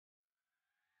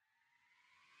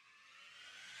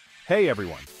Hey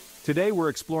everyone! Today we're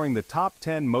exploring the top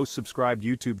 10 most subscribed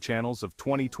YouTube channels of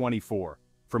 2024.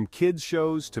 From kids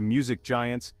shows to music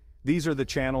giants, these are the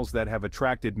channels that have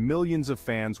attracted millions of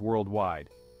fans worldwide.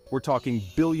 We're talking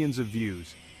billions of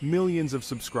views, millions of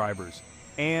subscribers,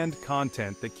 and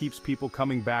content that keeps people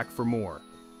coming back for more.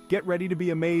 Get ready to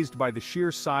be amazed by the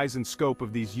sheer size and scope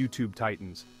of these YouTube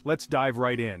titans. Let's dive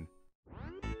right in.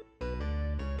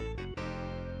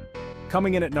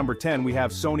 Coming in at number 10 we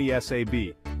have Sony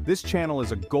SAB. This channel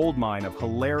is a goldmine of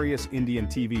hilarious Indian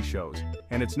TV shows,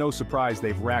 and it's no surprise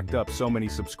they've racked up so many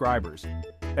subscribers.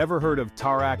 Ever heard of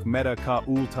Tarak Mehta Ka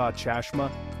Ulta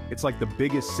Chashma? It's like the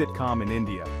biggest sitcom in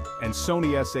India, and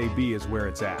Sony SAB is where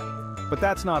it's at. But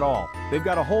that's not all. They've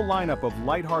got a whole lineup of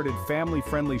lighthearted,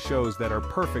 family-friendly shows that are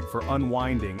perfect for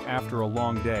unwinding after a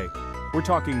long day. We're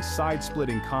talking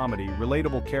side-splitting comedy,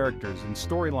 relatable characters, and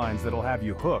storylines that'll have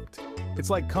you hooked.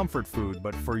 It's like comfort food,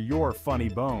 but for your funny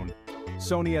bone.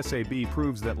 Sony SAB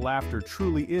proves that laughter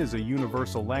truly is a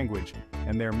universal language,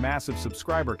 and their massive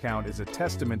subscriber count is a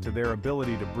testament to their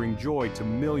ability to bring joy to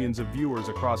millions of viewers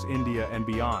across India and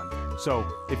beyond. So,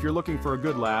 if you're looking for a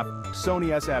good laugh,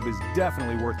 Sony SAB is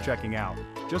definitely worth checking out.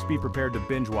 Just be prepared to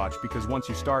binge watch because once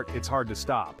you start, it's hard to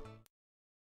stop.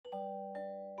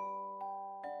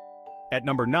 At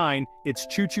number 9, it's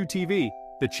Choo Choo TV,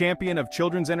 the champion of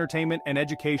children's entertainment and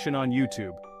education on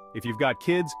YouTube. If you've got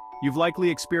kids, you've likely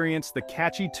experienced the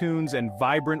catchy tunes and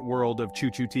vibrant world of Choo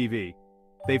Choo TV.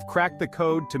 They've cracked the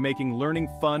code to making learning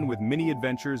fun with mini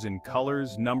adventures in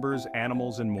colors, numbers,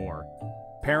 animals, and more.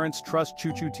 Parents trust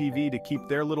Choo Choo TV to keep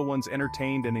their little ones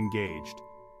entertained and engaged.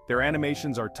 Their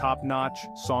animations are top-notch,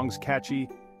 songs catchy,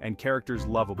 and characters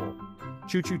lovable.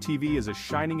 Choo Choo TV is a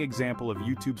shining example of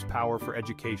YouTube's power for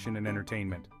education and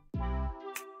entertainment.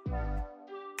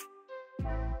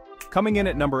 Coming in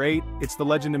at number 8, it's the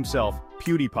legend himself,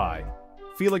 PewDiePie.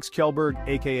 Felix Kjellberg,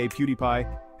 aka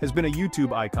PewDiePie, has been a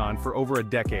YouTube icon for over a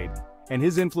decade, and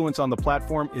his influence on the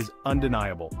platform is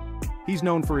undeniable. He's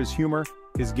known for his humor,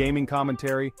 his gaming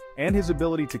commentary, and his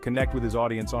ability to connect with his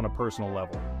audience on a personal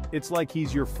level. It's like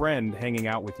he's your friend hanging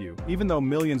out with you, even though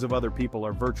millions of other people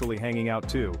are virtually hanging out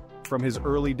too. From his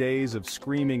early days of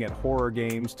screaming at horror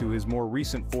games to his more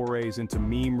recent forays into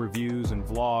meme reviews and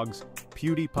vlogs,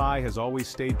 PewDiePie has always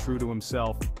stayed true to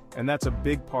himself, and that's a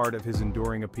big part of his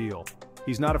enduring appeal.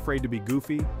 He's not afraid to be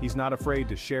goofy, he's not afraid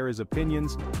to share his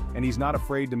opinions, and he's not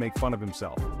afraid to make fun of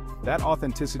himself. That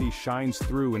authenticity shines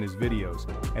through in his videos,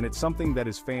 and it's something that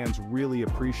his fans really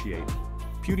appreciate.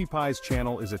 PewDiePie's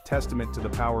channel is a testament to the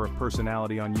power of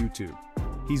personality on YouTube.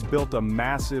 He's built a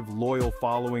massive, loyal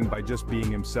following by just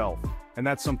being himself, and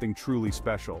that's something truly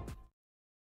special.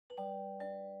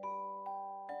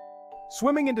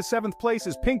 Swimming into 7th place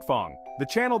is Pinkfong, the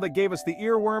channel that gave us the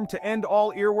earworm to end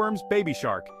all earworms, Baby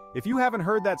Shark. If you haven't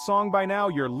heard that song by now,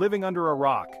 you're living under a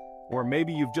rock. Or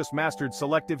maybe you've just mastered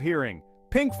selective hearing.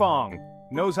 Pinkfong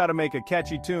knows how to make a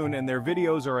catchy tune, and their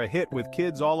videos are a hit with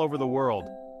kids all over the world.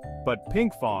 But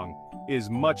Pinkfong is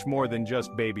much more than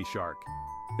just Baby Shark.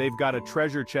 They've got a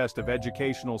treasure chest of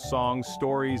educational songs,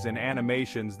 stories, and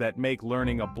animations that make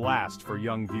learning a blast for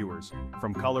young viewers.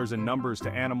 From colors and numbers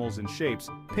to animals and shapes,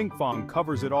 Pinkfong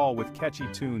covers it all with catchy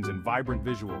tunes and vibrant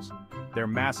visuals. Their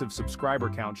massive subscriber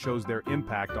count shows their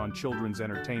impact on children's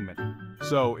entertainment.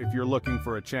 So, if you're looking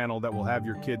for a channel that will have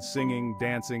your kids singing,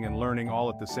 dancing, and learning all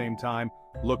at the same time,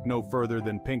 look no further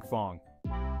than Pinkfong.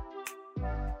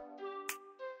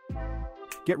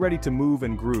 Get ready to move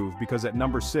and groove because at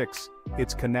number 6,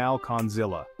 it's Canal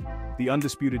Conzilla, the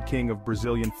undisputed king of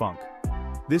Brazilian funk.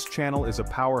 This channel is a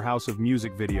powerhouse of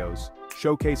music videos,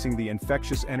 showcasing the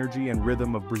infectious energy and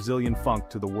rhythm of Brazilian funk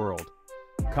to the world.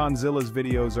 Conzilla's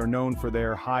videos are known for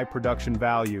their high production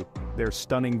value, their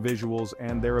stunning visuals,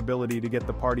 and their ability to get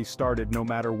the party started no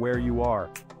matter where you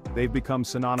are. They've become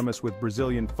synonymous with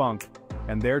Brazilian funk,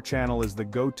 and their channel is the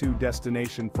go-to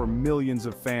destination for millions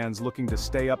of fans looking to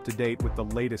stay up to date with the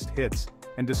latest hits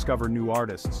and discover new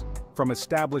artists. From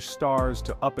established stars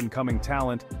to up-and-coming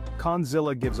talent,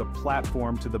 Conzilla gives a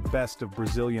platform to the best of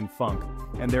Brazilian funk,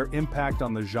 and their impact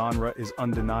on the genre is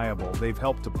undeniable. They've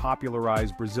helped to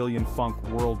popularize Brazilian funk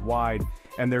worldwide,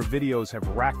 and their videos have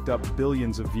racked up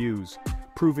billions of views,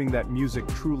 proving that music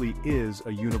truly is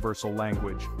a universal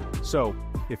language. So,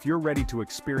 if you're ready to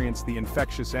experience the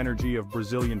infectious energy of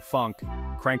Brazilian funk,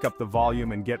 crank up the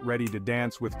volume and get ready to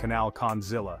dance with Canal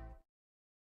Conzilla.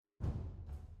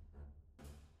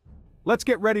 Let's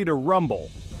get ready to rumble.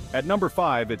 At number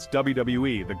 5, it's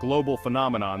WWE, the global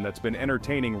phenomenon that's been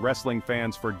entertaining wrestling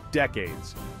fans for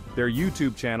decades. Their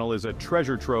YouTube channel is a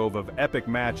treasure trove of epic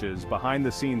matches,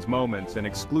 behind-the-scenes moments, and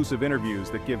exclusive interviews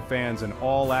that give fans an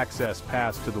all-access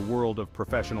pass to the world of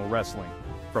professional wrestling.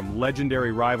 From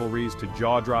legendary rivalries to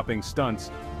jaw-dropping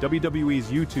stunts, WWE's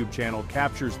YouTube channel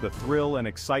captures the thrill and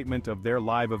excitement of their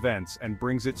live events and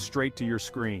brings it straight to your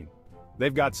screen.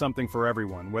 They've got something for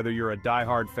everyone, whether you're a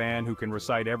die-hard fan who can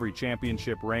recite every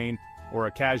championship reign, or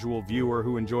a casual viewer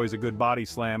who enjoys a good body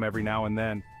slam every now and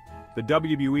then. The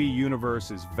WWE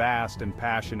universe is vast and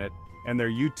passionate, and their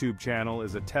YouTube channel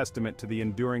is a testament to the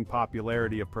enduring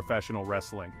popularity of professional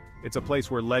wrestling. It's a place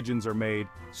where legends are made,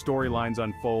 storylines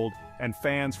unfold, and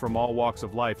fans from all walks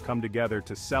of life come together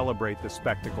to celebrate the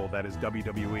spectacle that is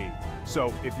WWE.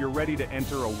 So, if you're ready to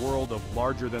enter a world of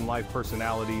larger-than-life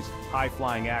personalities,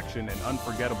 high-flying action, and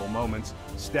unforgettable moments,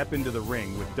 step into the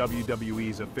ring with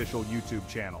WWE's official YouTube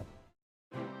channel.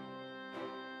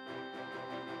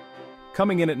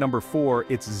 Coming in at number 4,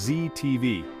 it's Zee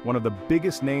TV, one of the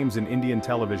biggest names in Indian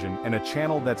television and a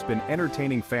channel that's been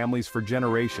entertaining families for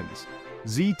generations.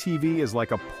 Zee TV is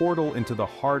like a portal into the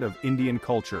heart of Indian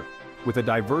culture, with a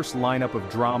diverse lineup of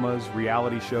dramas,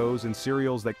 reality shows, and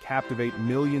serials that captivate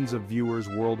millions of viewers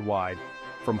worldwide.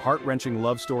 From heart-wrenching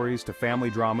love stories to family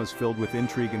dramas filled with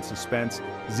intrigue and suspense,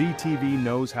 Zee TV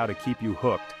knows how to keep you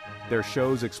hooked. Their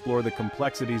shows explore the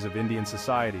complexities of Indian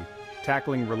society,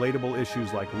 tackling relatable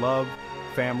issues like love,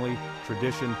 family,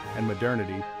 tradition, and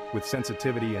modernity, with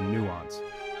sensitivity and nuance.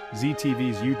 Zee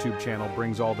TV's YouTube channel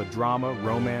brings all the drama,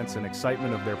 romance, and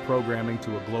excitement of their programming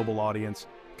to a global audience,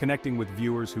 connecting with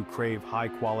viewers who crave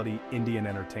high-quality Indian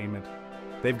entertainment.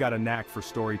 They've got a knack for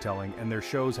storytelling, and their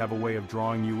shows have a way of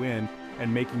drawing you in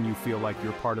and making you feel like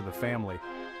you're part of the family.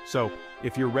 So,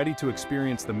 if you're ready to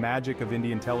experience the magic of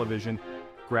Indian television,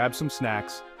 grab some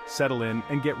snacks, settle in,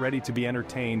 and get ready to be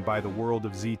entertained by the world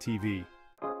of Zee TV.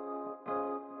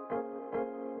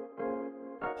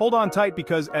 Hold on tight,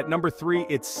 because at number 3,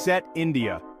 it's Set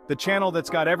India, the channel that's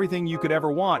got everything you could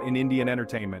ever want in Indian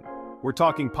entertainment. We're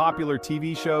talking popular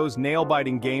TV shows,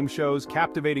 nail-biting game shows,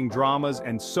 captivating dramas,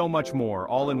 and so much more,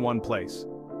 all in one place.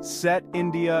 Set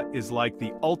India is like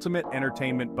the ultimate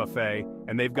entertainment buffet,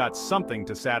 and they've got something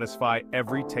to satisfy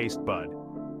every taste bud.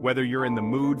 Whether you're in the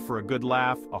mood for a good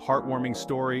laugh, a heartwarming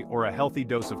story, or a healthy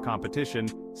dose of competition,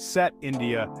 Set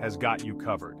India has got you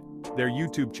covered. Their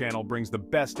YouTube channel brings the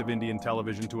best of Indian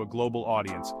television to a global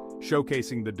audience,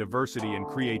 showcasing the diversity and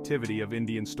creativity of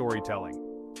Indian storytelling.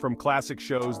 From classic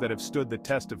shows that have stood the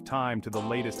test of time to the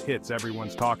latest hits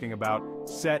everyone's talking about,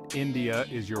 Set India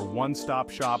is your one-stop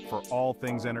shop for all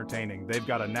things entertaining. They've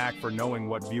got a knack for knowing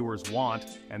what viewers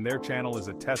want, and their channel is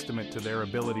a testament to their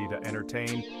ability to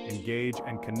entertain, engage,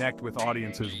 and connect with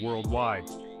audiences worldwide.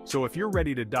 So if you're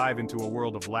ready to dive into a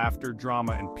world of laughter,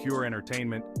 drama, and pure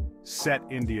entertainment, Set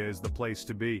India is the place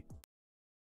to be.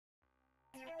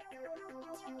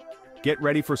 Get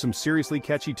ready for some seriously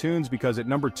catchy tunes, because at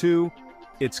number 2,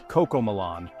 it's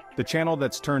Cocomelon, the channel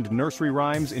that's turned nursery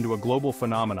rhymes into a global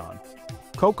phenomenon.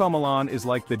 Cocomelon is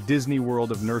like the Disney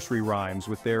World of nursery rhymes,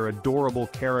 with their adorable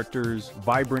characters,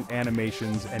 vibrant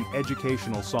animations, and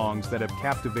educational songs that have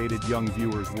captivated young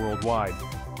viewers worldwide.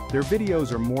 Their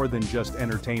videos are more than just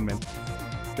entertainment.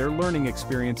 They're learning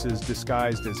experiences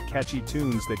disguised as catchy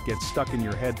tunes that get stuck in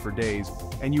your head for days,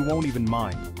 and you won't even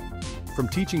mind. From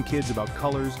teaching kids about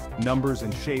colors, numbers,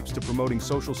 and shapes to promoting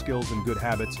social skills and good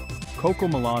habits,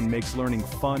 Cocomelon makes learning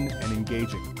fun and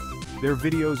engaging. Their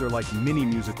videos are like mini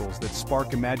musicals that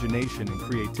spark imagination and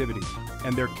creativity,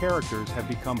 and their characters have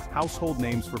become household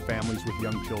names for families with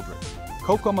young children.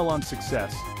 Cocomelon's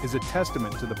success is a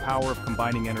testament to the power of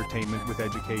combining entertainment with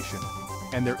education,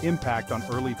 and their impact on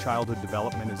early childhood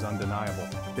development is undeniable.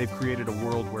 They've created a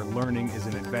world where learning is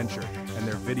an adventure, and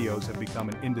their videos have become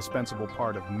an indispensable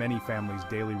part of many families'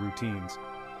 daily routines.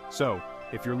 So,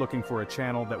 if you're looking for a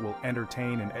channel that will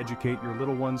entertain and educate your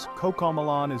little ones,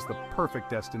 Cocomelon is the perfect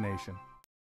destination.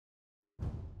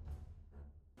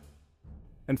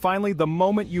 And finally, the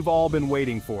moment you've all been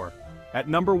waiting for. At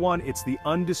number 1, it's the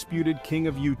undisputed king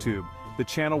of YouTube, the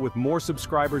channel with more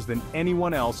subscribers than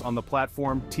anyone else on the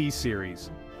platform,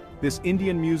 T-Series. This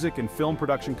Indian music and film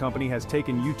production company has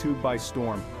taken YouTube by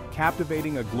storm,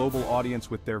 captivating a global audience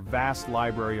with their vast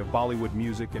library of Bollywood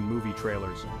music and movie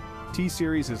trailers.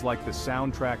 T-Series is like the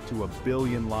soundtrack to a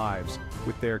billion lives,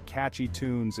 with their catchy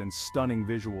tunes and stunning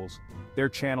visuals. Their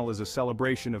channel is a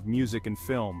celebration of music and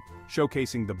film,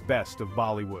 showcasing the best of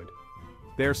Bollywood.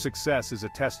 Their success is a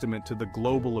testament to the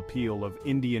global appeal of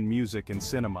Indian music and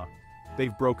cinema.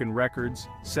 They've broken records,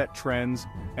 set trends,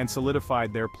 and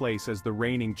solidified their place as the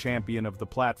reigning champion of the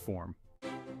platform.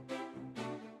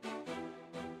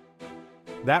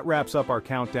 That wraps up our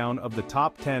countdown of the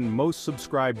top 10 most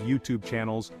subscribed YouTube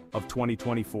channels of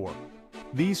 2024.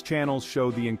 These channels show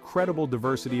the incredible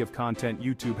diversity of content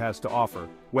YouTube has to offer,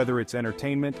 whether it's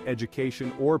entertainment,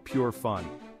 education, or pure fun.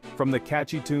 From the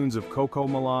catchy tunes of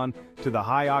Cocomelon to the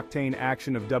high-octane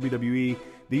action of WWE,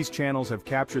 these channels have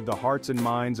captured the hearts and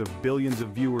minds of billions of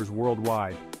viewers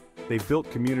worldwide. They've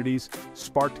built communities,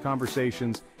 sparked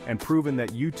conversations, and proven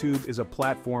that YouTube is a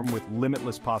platform with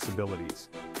limitless possibilities.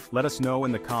 Let us know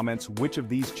in the comments which of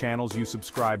these channels you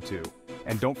subscribe to.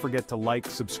 And don't forget to like,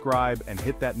 subscribe, and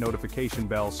hit that notification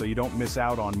bell so you don't miss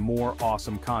out on more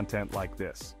awesome content like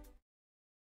this.